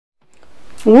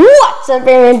What's up,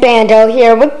 Raymond Bando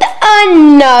here with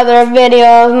another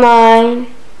video of mine.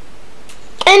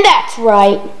 And that's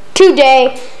right,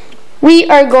 today we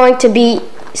are going to be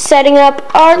setting up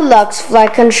our Lux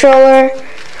Flight Controller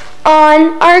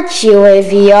on our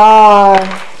QAVR.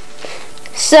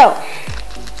 So,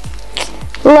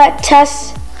 let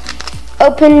us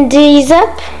open these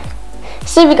up.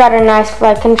 So we got a nice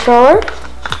flight controller.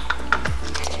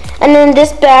 And in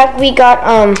this bag we got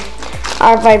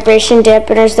our vibration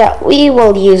dampeners that we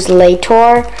will use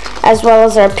later, as well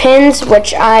as our pins,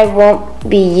 which I won't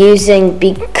be using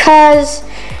because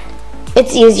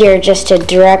it's easier just to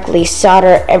directly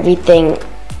solder everything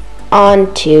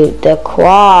onto the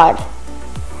quad,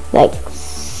 like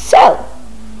so.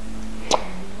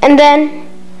 And then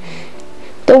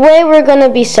the way we're going to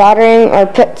be soldering or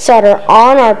put solder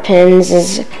on our pins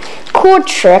is a cool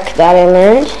trick that I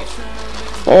learned.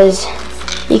 Is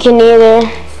you can either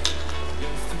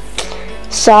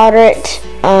solder it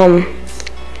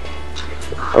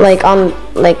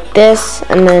like this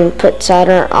and then put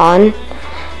solder on,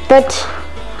 but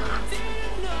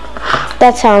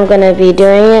that's how I'm gonna be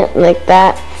doing it, like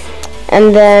that.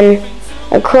 And then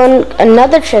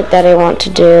another trick that I want to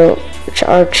do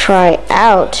or try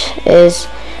out is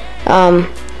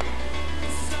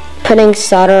putting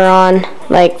solder on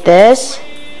like this.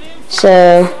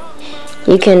 So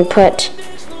you can put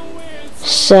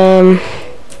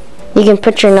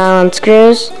your nylon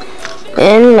screws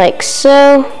in like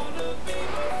so,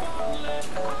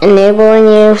 enabling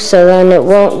you so then it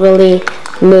won't really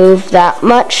move that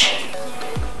much.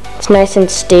 It's nice and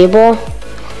stable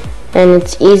and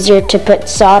it's easier to put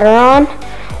solder on,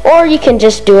 or you can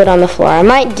just do it on the floor. I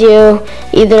might do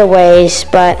either ways,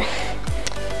 but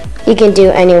you can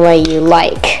do any way you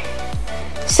like.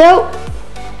 So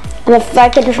the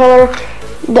flight controller,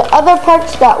 the other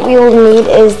parts that we will need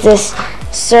is this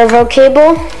servo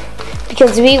cable,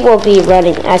 because we will be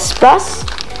running S-Bus,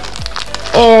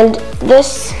 and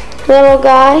this little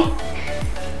guy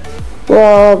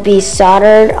will be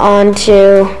soldered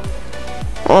onto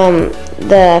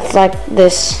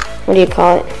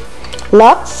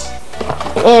Lux,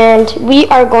 and we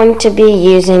are going to be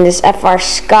using this FR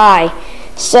Sky.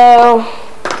 So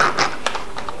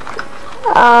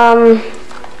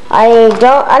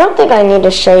I don't think I need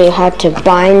to show you how to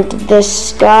bind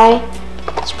this guy.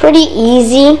 It's pretty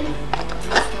easy,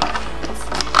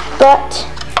 but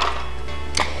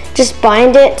just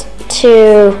bind it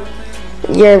to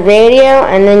your radio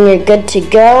and then you're good to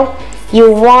go.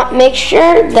 You make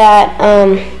sure that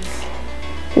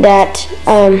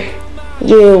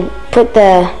you put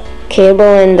the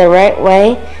cable in the right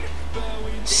way,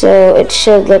 so it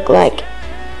should look like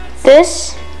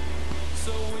this.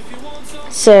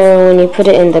 So when you put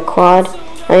it in the quad,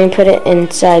 and you put it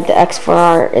inside the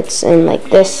X4R, it's in like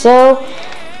this, so,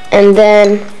 and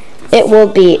then it will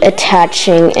be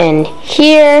attaching in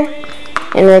here,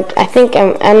 and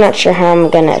I'm not sure how I'm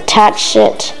gonna attach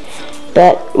it,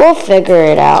 but we'll figure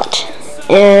it out.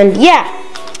 And yeah,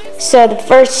 so the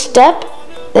first step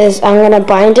is I'm gonna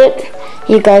bind it.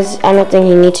 You guys, I don't think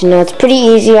you need to know, it's pretty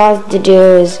easy. All you have to do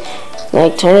is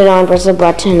like turn it on, press a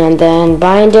button, and then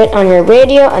bind it on your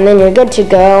radio, and then you're good to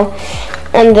go.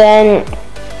 And then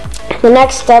the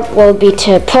next step will be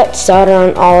to put solder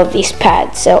on all of these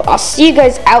pads. So I'll see you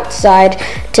guys outside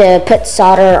to put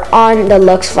solder on the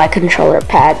Lux Flight Controller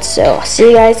pads. So I'll see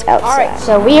you guys outside. Alright,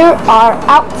 so we are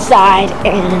outside,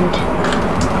 and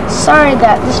sorry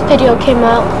that this video came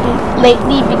out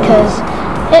lately because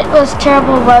it was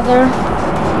terrible weather.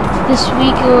 This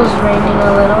week it was raining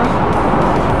a little,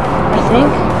 I think,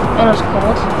 and it was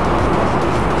cold.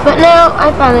 But now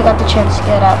I finally got the chance to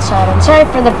get outside. I'm sorry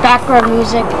for the background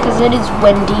music because it is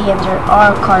windy and there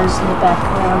are cars in the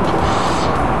background.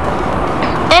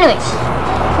 Anyways,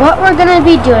 what we're gonna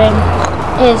be doing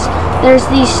is there's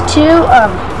these two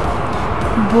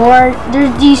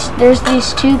there's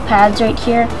these two pads right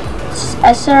here,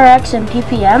 SRX and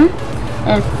PPM,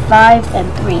 and 5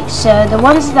 and 3. So the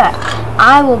ones that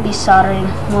I will be soldering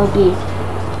will be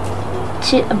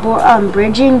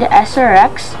bridging the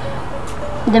SRX,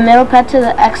 the middle pad to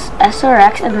the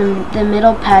SRX, and then the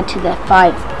middle pad to the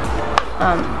 5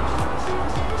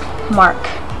 mark.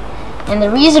 And the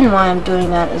reason why I'm doing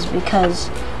that is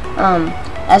because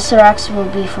SRX will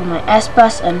be for my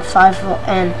S-Bus, and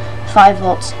 5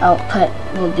 volts output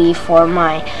will be for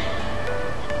my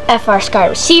FR Sky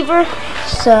receiver.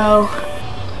 So,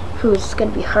 it's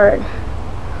gonna be hard.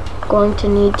 Going to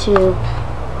need to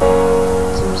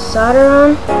some solder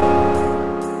on,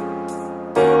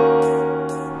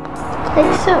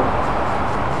 like so.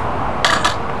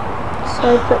 So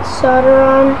I put solder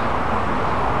on,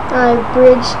 I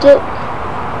bridged it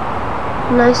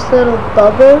nice little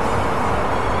bubble.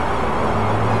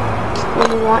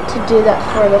 And you want to do that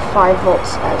for the 5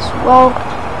 volts as well.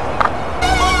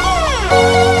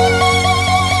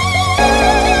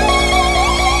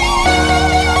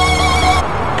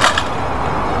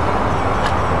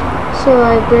 So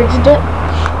I bridged it.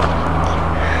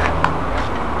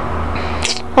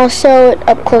 I'll show it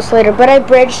up close later, but I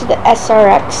bridged the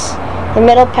SRX, the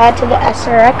middle pad to the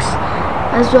SRX,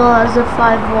 as well as the 5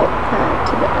 volt pad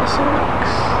to the SRX.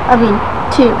 I mean,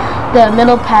 to the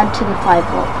middle pad to the 5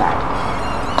 volt pad.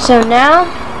 So now,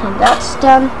 when that's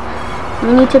done,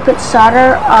 we need to put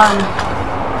solder on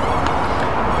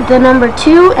the number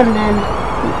 2, and then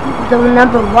the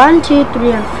number 1, 2,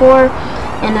 3, and 4,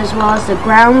 and as well as the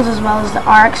grounds, as well as the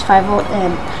RX 5 volt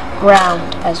and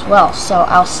ground as well. So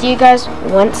I'll see you guys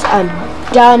once I'm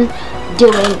done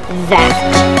doing that.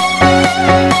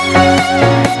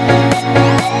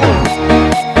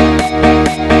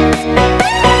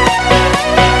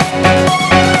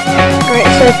 Alright,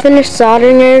 so I finished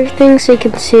soldering everything, so you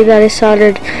can see that I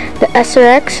soldered the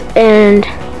SRX and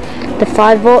the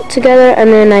 5 volt together,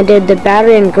 and then I did the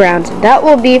battery and grounds. That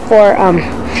will be for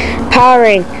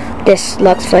powering this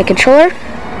Lux Flight Controller.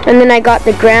 And then I got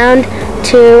the ground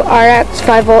to RX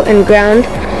 5 volt and ground,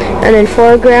 and then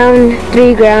 4 ground,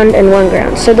 3 ground, and 1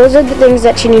 ground. So those are the things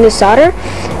that you need to solder.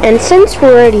 And since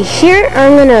we're already here,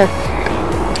 I'm gonna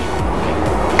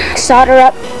solder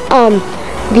up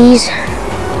these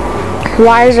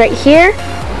wires right here,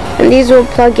 and these will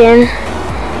plug in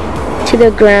to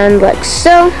the ground like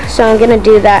so. So I'm gonna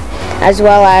do that as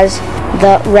well as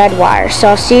the red wire. So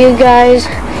I'll see you guys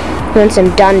once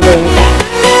I'm done doing that.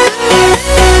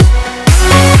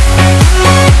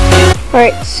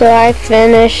 Alright, so I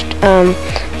finished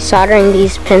soldering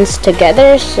these pins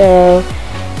together. So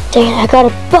dang, I got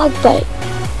a bug bite.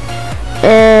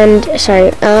 And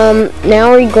sorry,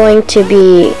 now we're going to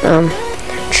be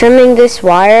trimming this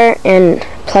wire and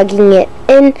plugging it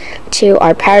in to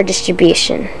our power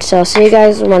distribution. So I'll see you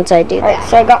guys once I do that. Alright,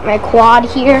 so I got my quad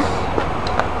here,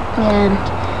 and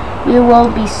we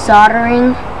will be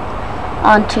soldering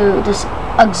onto this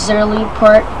auxiliary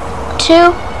port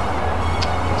 2.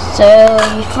 So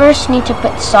you first need to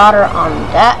put solder on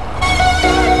that.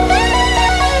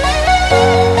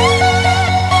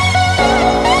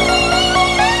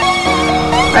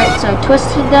 Alright, so I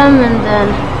twisted them, and then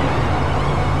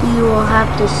you will have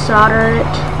to solder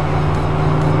it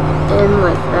in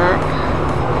like that.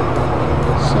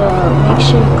 So make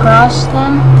sure you cross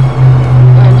them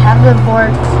and have the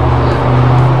board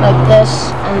like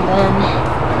this, and then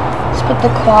let's put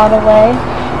the quad away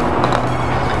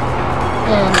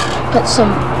and put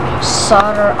some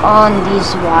solder on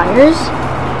these wires.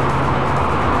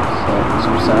 So put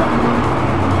some solder.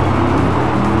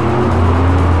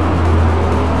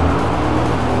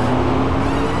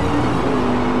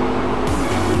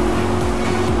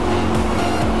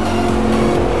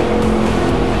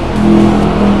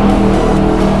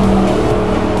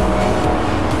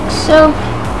 So,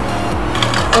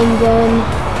 and then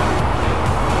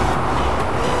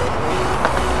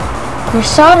when you're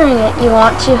soldering it, you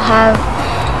want to have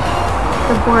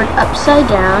the board upside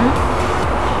down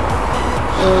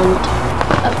and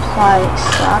apply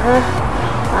solder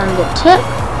on the tip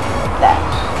like that.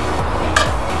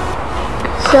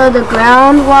 So the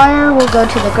ground wire will go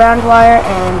to the ground wire,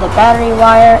 and the battery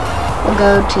wire will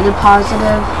go to the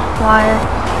positive wire,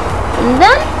 and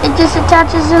then it just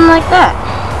attaches in like that.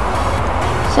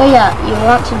 So yeah, you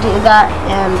want to do that,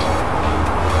 and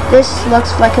this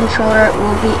Lux Flight Controller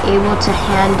will be able to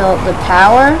handle the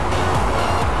power.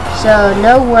 So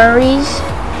no worries.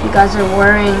 If you guys are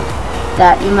worrying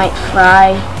that you might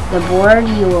fry the board,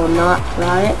 you will not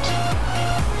fry it.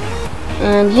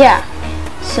 And yeah,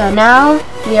 so now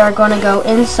we are going to go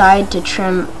inside to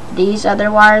trim these other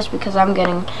wires, because I'm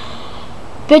getting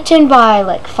bitten by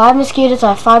like 5 mosquitoes.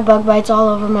 I have 5 bug bites all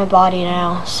over my body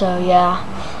now. So yeah,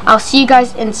 I'll see you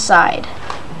guys inside.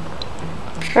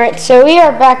 Alright, so we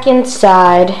are back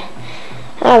inside.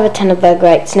 I have a ton of bug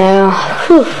bites now.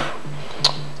 Whew.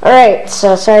 Alright,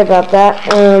 so sorry about that.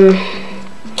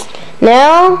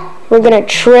 Now we're going to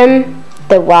trim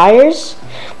the wires.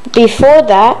 Before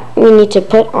that, we need to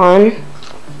put on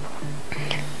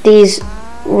these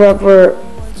rubber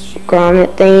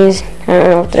grommet things. I don't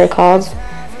know what they're called.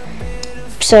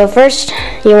 So first,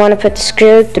 you want to put the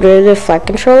screw through the flight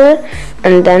controller,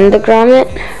 and then the grommet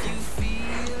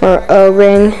or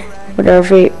O-ring,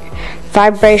 whatever,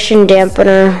 vibration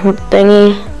dampener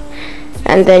thingy,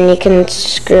 and then you can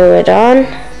screw it on.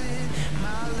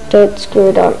 Don't screw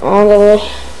it on all the way.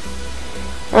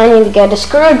 I need to get a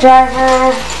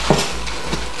screwdriver.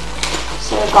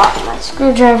 So I got my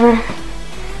screwdriver.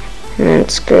 and then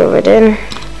screw it in.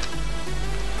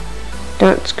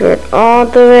 Don't screw it all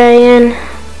the way in.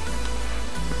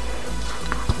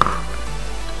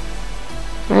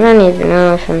 I don't even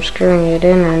know if I'm screwing it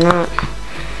in or not.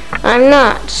 I'm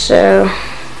not, so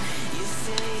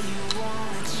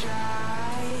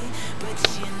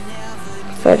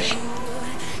but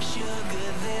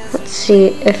let's see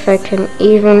if I can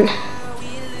even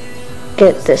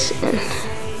get this in.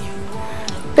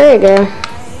 There you go.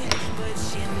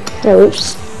 Oh,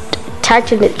 oops,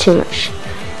 tightened it too much.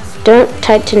 Don't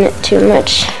tighten it too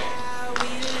much.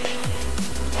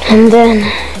 And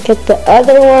then get the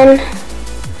other one.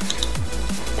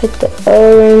 Put the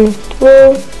O-ring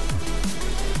through.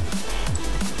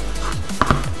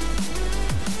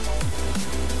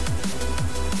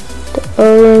 The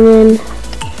O-ring in.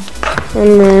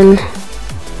 And then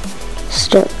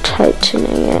start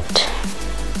tightening it.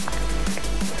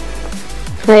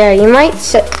 Oh yeah, you might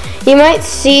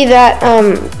see that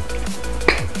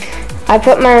I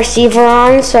put my receiver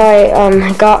on, so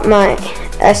I got my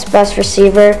S-Bus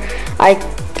receiver,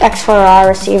 X4R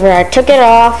receiver. I took it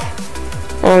off.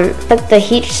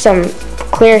 Put some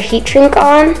clear heat shrink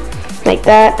on, like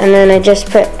that, and then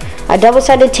I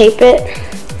double-sided tape it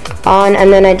on,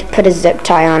 and then I put a zip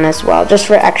tie on as well, just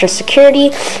for extra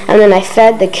security. And then I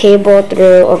fed the cable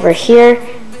through over here,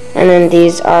 and then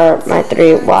these are my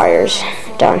 3 wires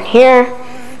down here.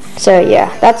 So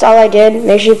yeah, that's all I did.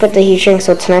 Make sure you put the heat shrink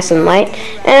so it's nice and light.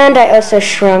 And I also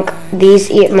shrunk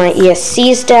my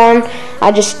ESCs down.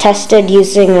 I just tested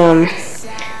using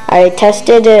I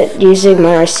tested it using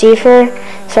my receiver,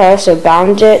 so I also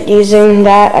bound it using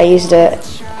that. I used a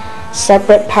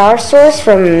separate power source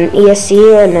from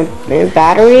ESC and a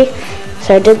battery,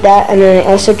 so I did that. And then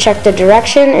I also checked the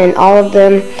direction, and all of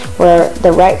them were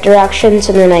the right directions.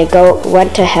 And then I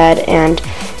went ahead and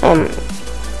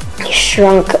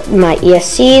shrunk my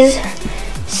ESCs.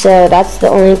 So that's the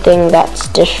only thing that's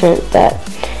different that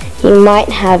you might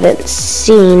haven't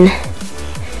seen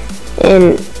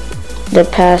in the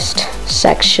past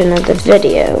section of the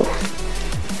video.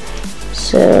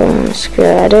 So screw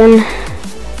that in,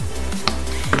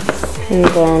 and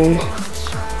then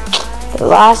the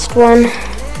last one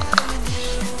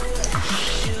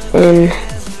in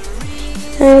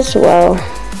as well.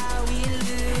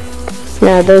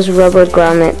 Now those rubber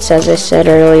grommets, as I said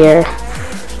earlier,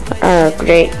 are a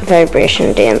great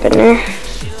vibration dampener.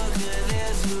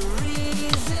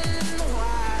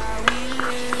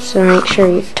 So make sure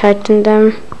you tighten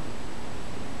them.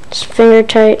 Just finger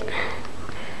tight.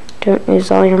 Don't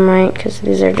use all your might, because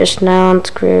these are just nylon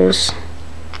screws.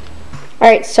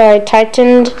 Alright, so I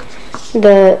tightened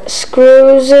the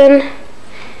screws in,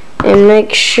 and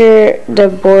make sure the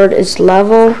board is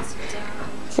level.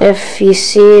 If you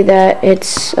see that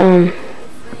it's one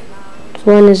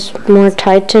is more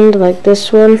tightened, like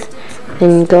this one,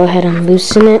 then go ahead and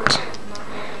loosen it.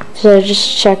 So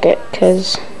just check it,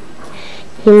 because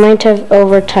you might have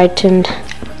over tightened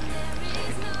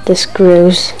the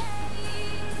screws.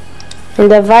 And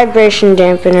the vibration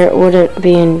dampener wouldn't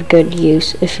be in good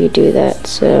use if you do that,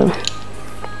 so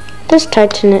just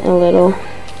tighten it a little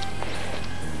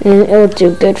and it'll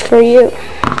do good for you.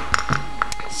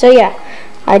 So yeah,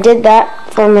 I did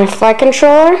that for my flight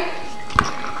controller,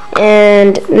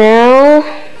 and now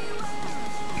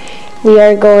we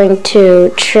are going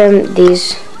to trim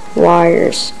these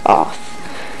wires off.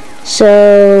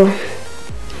 So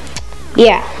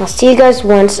yeah, I'll see you guys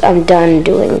once I'm done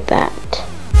doing that.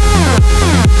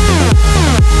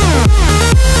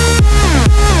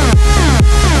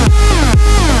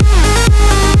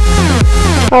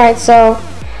 Alright, so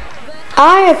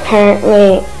I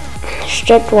apparently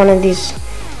stripped one of these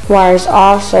wires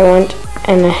off, so I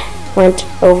went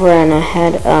over and I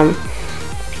had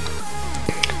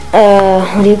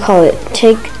what do you call it?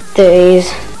 Take these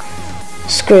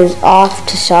screws off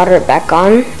to solder it back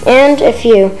on. And if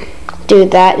you do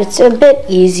that, it's a bit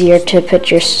easier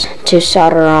to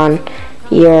solder on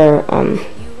your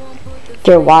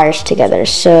wires together.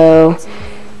 So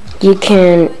you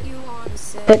can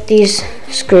put these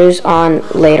screws on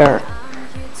later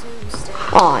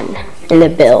on in the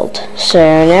build. So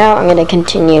now I'm going to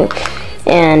continue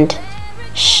and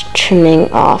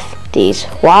trimming off these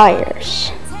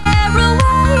wires.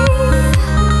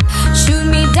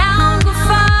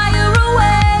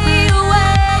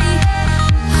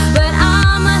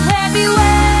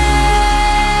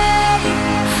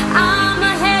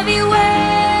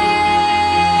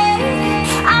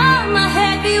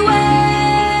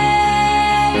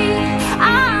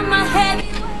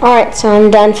 Alright, so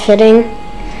I'm done fitting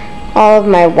all of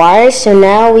my wires, so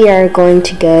now we are going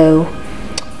to go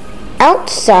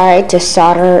outside to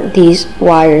solder these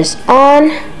wires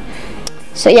on.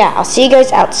 So yeah, I'll see you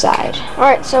guys outside.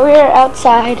 Alright, so we are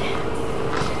outside.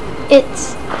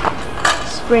 It's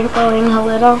sprinkling a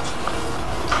little,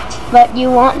 but you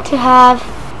want to have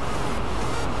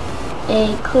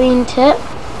a clean tip.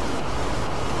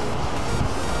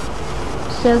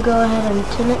 So go ahead and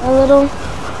tune it a little.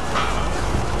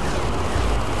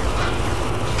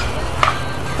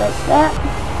 Like that.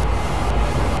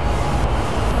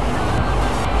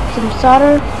 Some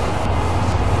solder,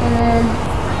 and then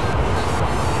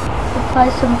apply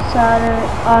some solder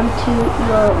onto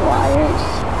your wires.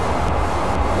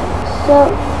 Like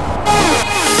so.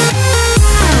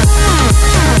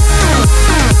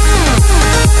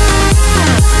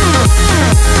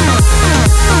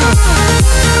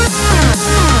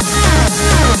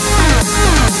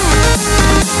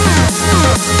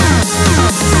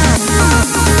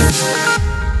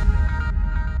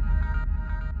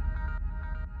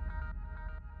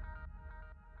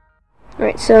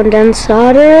 Alright, so I'm done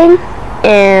soldering,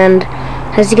 and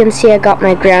as you can see I got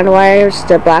my ground wires,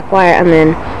 the black wire, and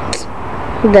then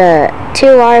the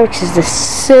 2 wire, which is the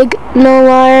signal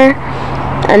wire,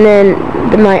 and then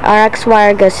my RX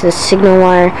wire goes to the signal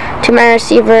wire to my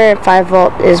receiver, 5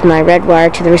 volt is my red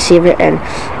wire to the receiver, and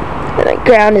the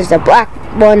ground is the black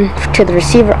one to the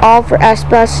receiver, all for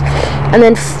S-bus, and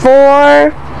then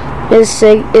 4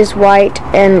 is white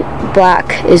and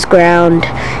black is ground,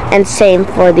 and same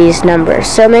for these numbers.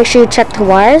 So make sure you check the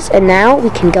wires, and now we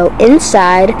can go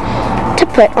inside to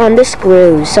put on the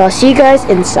screws. So I'll see you guys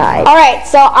inside. Alright,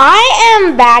 so I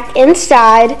am back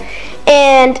inside,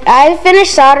 and I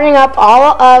finished soldering up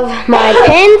all of my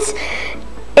pins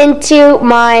into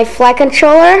my flight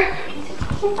controller,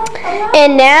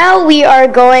 and now we are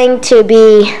going to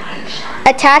be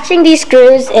attaching these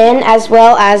screws in, as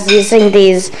well as using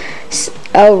these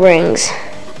O-rings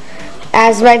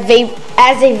as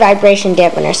a vibration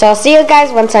dampener. So I'll see you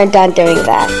guys once I'm done doing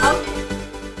that.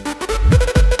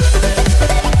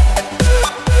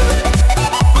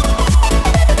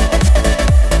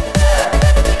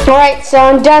 Alright, so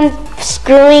I'm done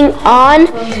screwing on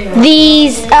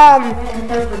these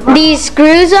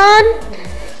screws on,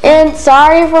 and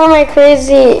sorry for my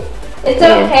crazy. It's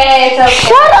okay, it's okay.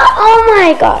 Shut up! Oh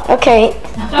my god. Okay.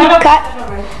 Cut.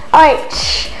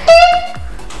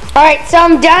 Alright, so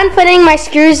I'm done putting my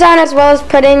screws on, as well as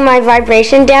putting my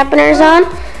vibration dampeners on.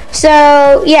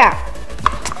 So yeah,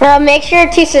 make sure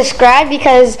to subscribe,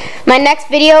 because my next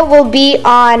video will be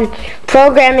on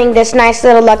programming this nice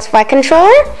little Lux Flight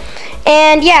Controller.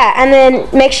 And yeah, and then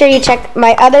make sure you check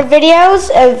my other videos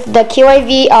of the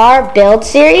Qav-r Build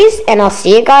Series, and I'll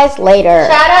see you guys later.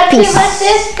 Shout out Peace. to my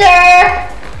sister.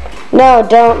 No,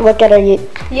 don't look at her.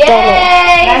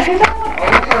 Yay! Come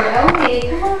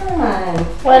on.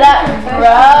 What up,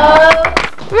 bro?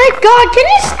 Oh my god, can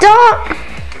you stop?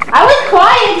 I was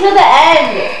quiet until the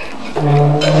end.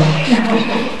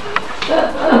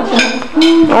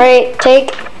 Alright, take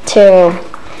 2.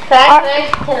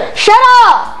 Shut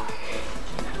up!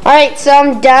 Alright, so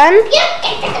I'm done.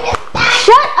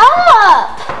 Shut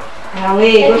up!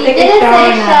 Allie, go take a shower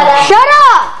now. Shut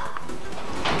up!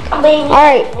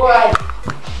 Alright.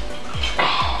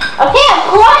 Okay, I'm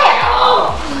quiet.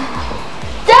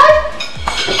 Done.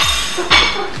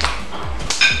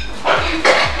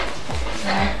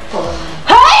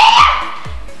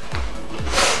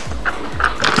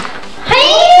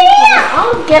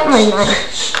 I'll get my knife.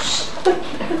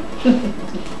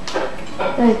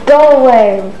 Go away.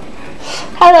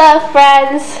 Hello,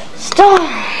 friends. Stop.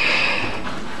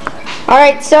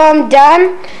 Alright, so I'm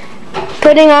done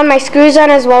putting on my screws on,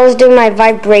 as well as doing my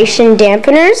vibration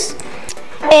dampeners.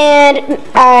 And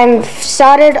I've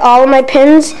soldered all of my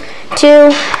pins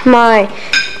to my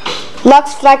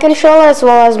Lux Flight Controller, as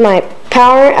well as my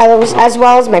power, as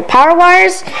well as my power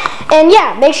wires. And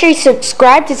yeah, make sure you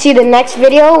subscribe to see the next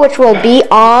video, which will be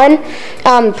on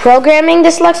programming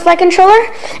this Lux Flight Controller.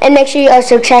 And make sure you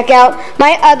also check out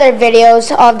my other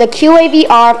videos of the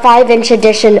Qav-r 5-inch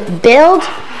edition build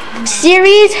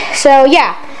series. So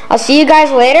yeah, I'll see you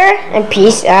guys later, and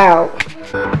peace out.